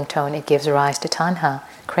 feeling tone, it gives rise to tanha,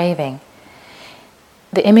 craving.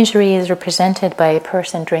 The imagery is represented by a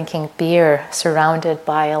person drinking beer surrounded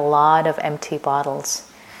by a lot of empty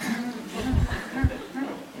bottles.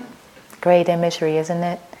 Great imagery, isn't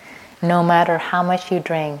it? No matter how much you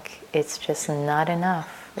drink, it's just not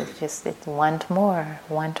enough. It's want more,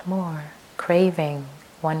 craving,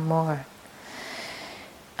 want more.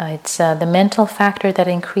 It's the mental factor that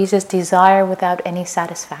increases desire without any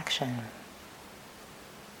satisfaction.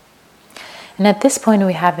 And at this point,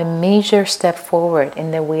 we have a major step forward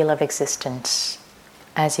in the wheel of existence.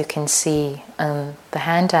 As you can see on the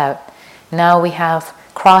handout, now we have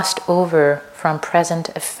crossed over from present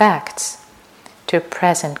effects to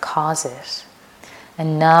present causes.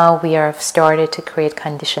 And now we have started to create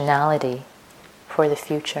conditionality for the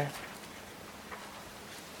future.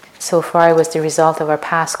 So far it was the result of our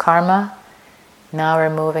past karma. Now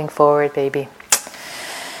we're moving forward, baby.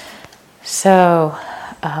 So,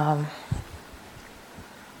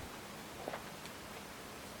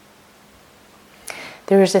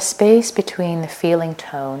 there is a space between the feeling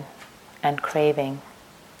tone and craving.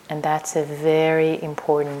 And that's a very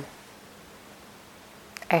important,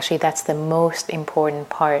 actually that's the most important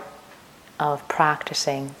part of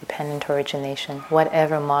practicing dependent origination,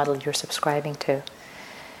 whatever model you're subscribing to.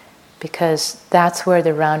 Because that's where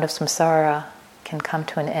the round of samsara can come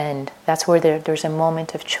to an end. That's where there's a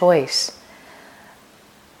moment of choice,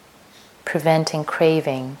 preventing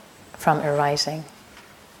craving from arising.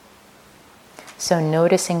 So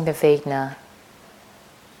noticing the Vedana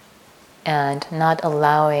and not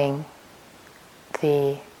allowing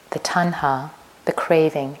the tanha, the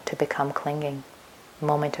craving, to become clinging.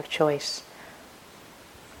 Moment of choice.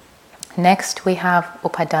 Next we have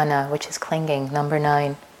upadana, which is clinging, number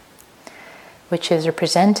 9, which is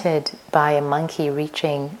represented by a monkey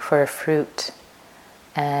reaching for a fruit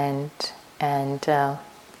and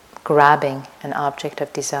grabbing an object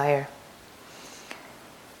of desire.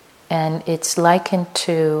 And it's likened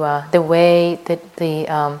to the way that the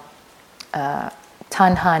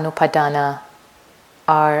tanha and upadana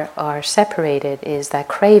are separated, is that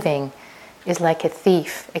craving is like a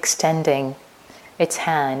thief extending its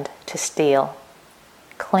hand to steal.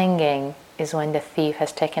 Clinging is when the thief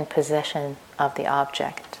has taken possession of the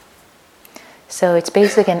object. So it's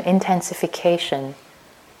basically an intensification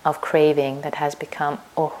of craving that has become,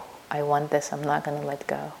 oh, I want this, I'm not going to let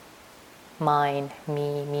go. Mine,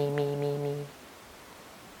 me, me, me, me, me.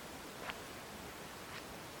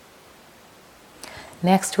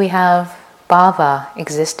 Next we have bhava,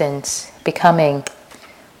 existence, becoming,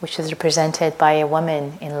 which is represented by a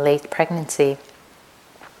woman in late pregnancy.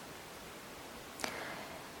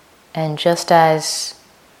 And just as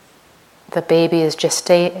the baby is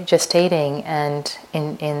gestating and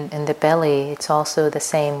in the belly, it's also the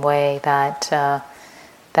same way that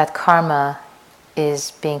that karma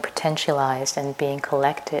is being potentialized and being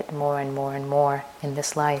collected more and more and more in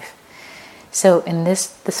this life. So in this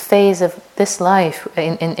phase of this life,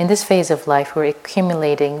 in this phase of life, we're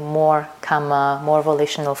accumulating more karma, more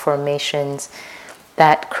volitional formations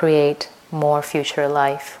that create more future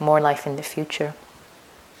life, more life in the future.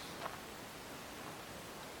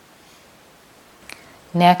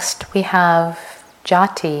 Next, we have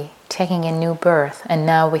jati, taking a new birth, and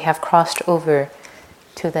now we have crossed over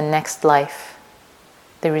to the next life.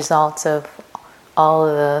 The results of all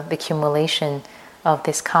the accumulation of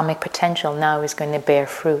this karmic potential now is going to bear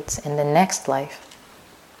fruits in the next life.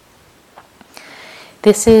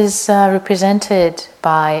 This is represented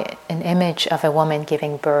by an image of a woman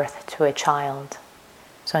giving birth to a child.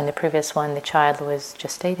 So in the previous one, the child was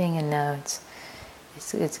gestating, and now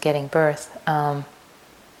it's getting birth.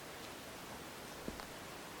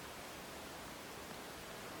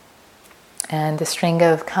 And the string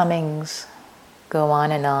of comings go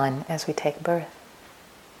on and on as we take birth.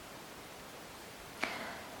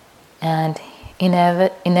 And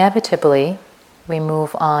inevitably, we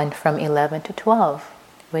move on from 11 to 12,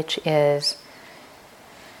 which is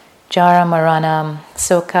Jara Maranam,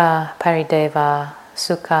 Sukha Parideva,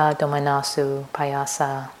 Sukha Domanasu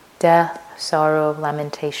Payasa, death, sorrow,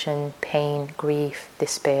 lamentation, pain, grief,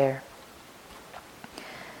 despair.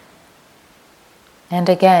 And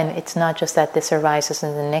again, it's not just that this arises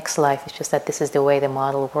in the next life, it's just that this is the way the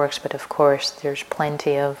model works, but of course there's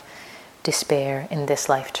plenty of despair in this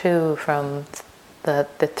life too, from the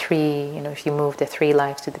three, if you move the 3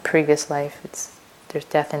 lives to the previous life, there's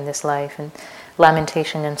death in this life, and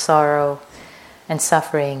lamentation and sorrow and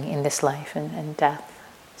suffering in this life, and death.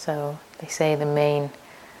 So they say the main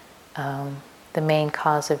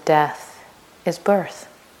cause of death is birth.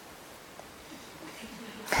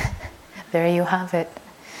 There you have it.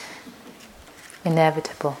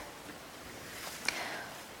 Inevitable.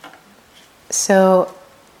 So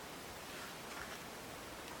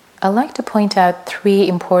I'd like to point out 3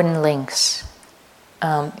 important links.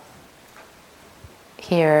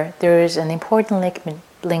 Here, there is an important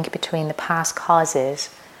link between the past causes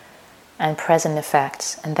and present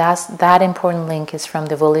effects. And that important link is from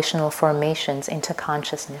the volitional formations into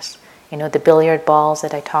consciousness. The billiard balls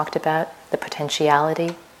that I talked about, the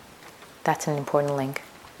potentiality, that's an important link.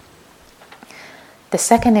 The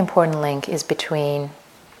second important link is between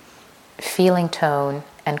feeling tone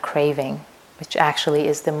and craving, which actually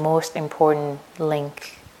is the most important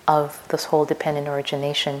link of this whole dependent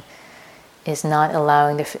origination, is not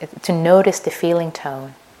allowing to notice the feeling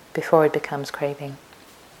tone before it becomes craving.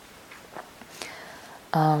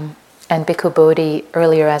 And Bhikkhu Bodhi,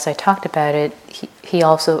 earlier as I talked about it, he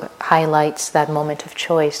also highlights that moment of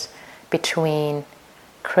choice between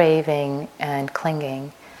craving and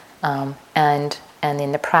clinging, and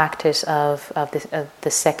in the practice of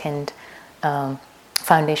the second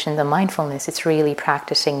foundation of mindfulness, it's really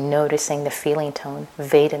practicing noticing the feeling tone,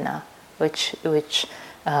 Vedana, which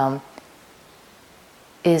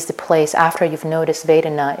is the place after you've noticed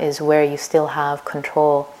Vedana is where you still have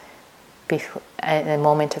control, a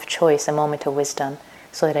moment of choice, a moment of wisdom,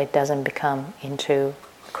 so that it doesn't become into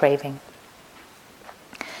craving.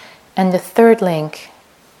 And the third link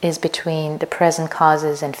is between the present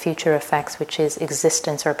causes and future effects, which is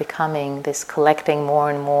existence or becoming, this collecting more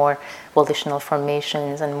and more volitional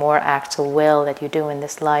formations and more acts of will that you do in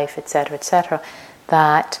this life, etc.,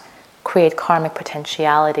 that create karmic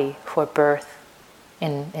potentiality for birth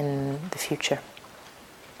in the future.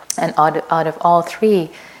 And out of all 3,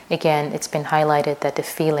 again, it's been highlighted that the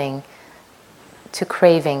feeling to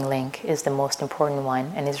craving link is the most important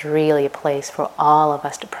one, and is really a place for all of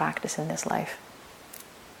us to practice in this life.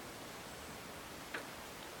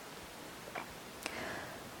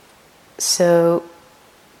 So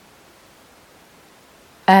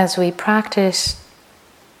as we practice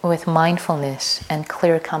with mindfulness and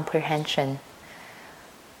clear comprehension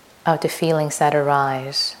of the feelings that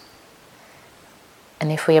arise, and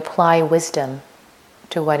if we apply wisdom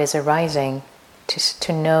to what is arising,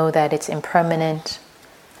 to know that it's impermanent,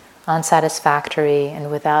 unsatisfactory, and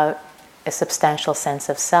without a substantial sense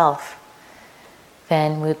of self,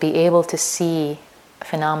 then we'll be able to see a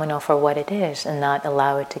phenomenon for what it is and not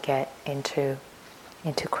allow it to get into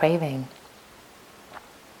craving.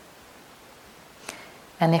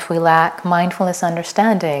 And if we lack mindfulness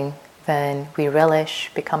understanding, then we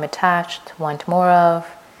relish, become attached, want more of,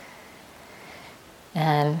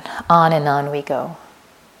 and on we go.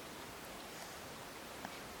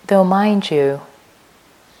 Though, mind you,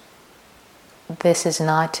 this is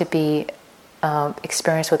not to be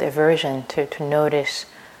experienced with aversion, to notice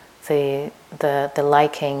the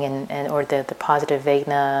liking and or the positive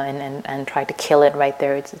vegna and try to kill it right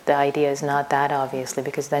there. The idea is not that, obviously,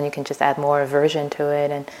 because then you can just add more aversion to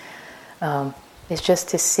it, and it's just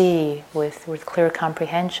to see with clear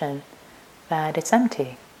comprehension that it's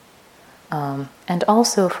empty. And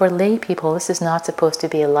also for lay people, this is not supposed to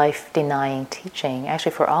be a life-denying teaching,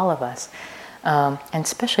 actually for all of us. And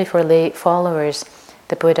especially for lay followers,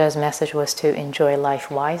 the Buddha's message was to enjoy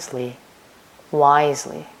life wisely,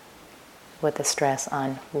 with the stress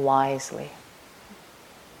on wisely.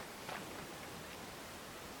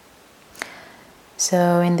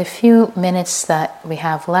 So in the few minutes that we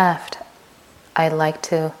have left, I'd like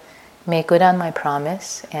to make good on my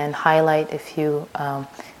promise and highlight a few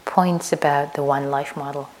points about the One Life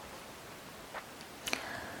model.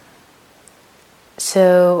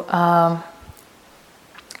 So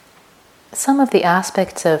some of the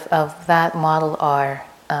aspects of that model are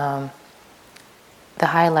the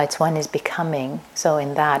highlights. One is becoming. So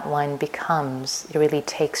in that, one becomes, it really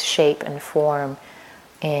takes shape and form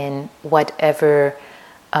in whatever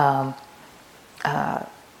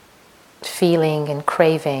feeling and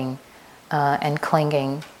craving and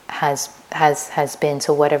clinging has been.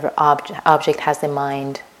 So whatever object has the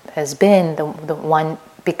mind has been, the one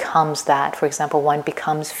becomes that. For example, one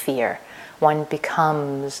becomes fear, one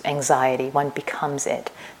becomes anxiety, one becomes it.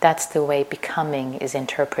 That's the way becoming is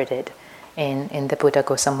interpreted in the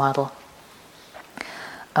Buddhaghosa model.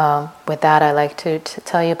 With that, I'd like to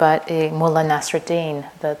tell you about Mullah Nasruddin,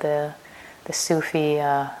 the Sufi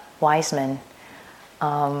wise man.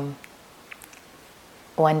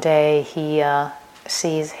 One day he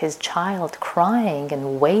sees his child crying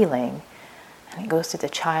and wailing, and he goes to the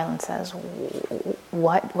child and says,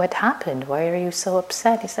 "What happened? Why are you so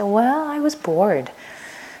upset?" He said, "Well, I was bored,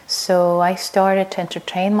 so I started to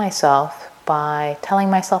entertain myself by telling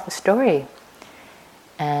myself a story.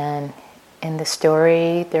 And in the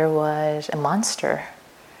story there was a monster,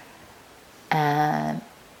 and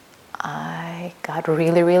I got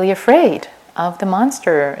really, really afraid of the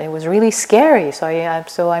monster. It was really scary. So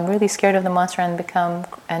I'm really scared of the monster,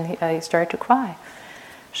 and I started to cry."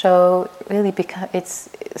 So really,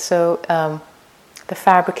 the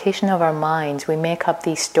fabrication of our minds, we make up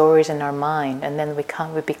these stories in our mind, and then we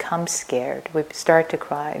become scared. We start to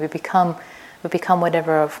cry. We become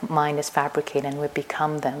whatever our mind is fabricated, and we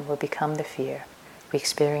become them. We become the fear. We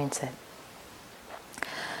experience it.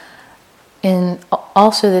 In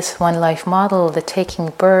also this One Life model, the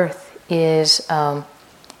taking birth is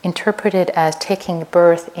interpreted as taking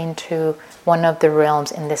birth into one of the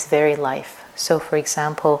realms in this very life. So, for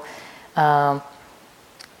example,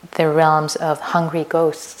 the realms of hungry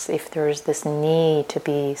ghosts. If there's this need to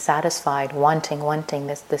be satisfied, wanting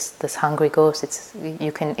this hungry ghost,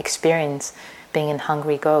 you can experience being a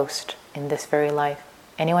hungry ghost in this very life.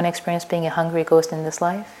 Anyone experience being a hungry ghost in this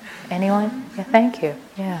life? Anyone? Yeah, thank you.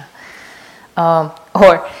 Yeah.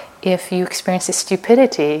 Or if you experience the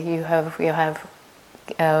stupidity, you have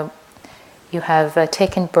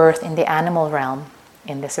taken birth in the animal realm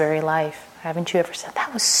in this very life. Haven't you ever said,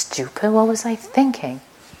 "That was stupid, what was I thinking?"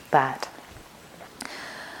 That.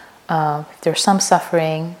 If there's some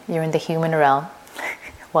suffering, you're in the human realm.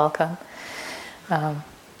 Welcome.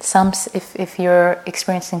 If you're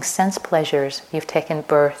experiencing sense pleasures, you've taken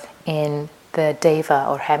birth in the deva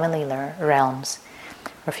or heavenly realms.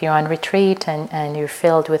 Or if you're on retreat and you're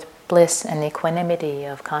filled with bliss and equanimity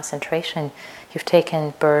of concentration, you've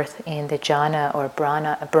taken birth in the jhana or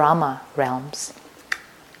Brahma realms.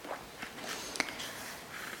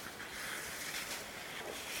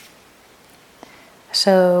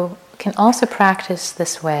 So you can also practice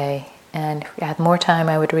this way, and if we had more time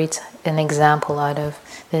I would read an example out of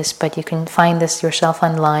this, but you can find this yourself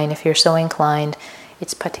online if you're so inclined.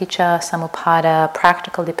 It's Paticca Samuppada,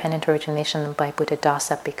 Practical Dependent Origination by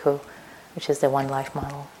Buddhadasa Bhikkhu, which is the One Life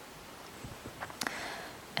model.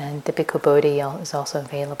 And Dipika Bodhi is also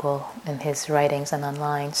available in his writings and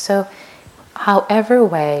online. So whichever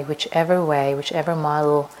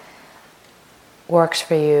model works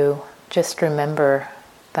for you, just remember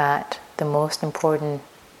that the most important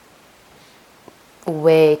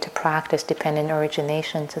way to practice dependent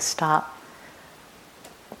origination, to stop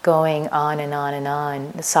going on and on and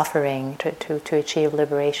on, the suffering to achieve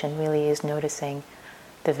liberation, really is noticing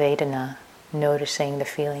the Vedana, noticing the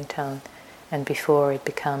feeling tone, and before it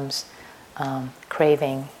becomes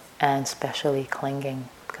craving and especially clinging,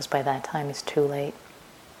 because by that time it's too late.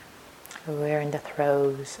 We're in the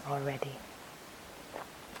throes already.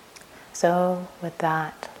 So with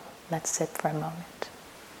that, let's sit for a moment.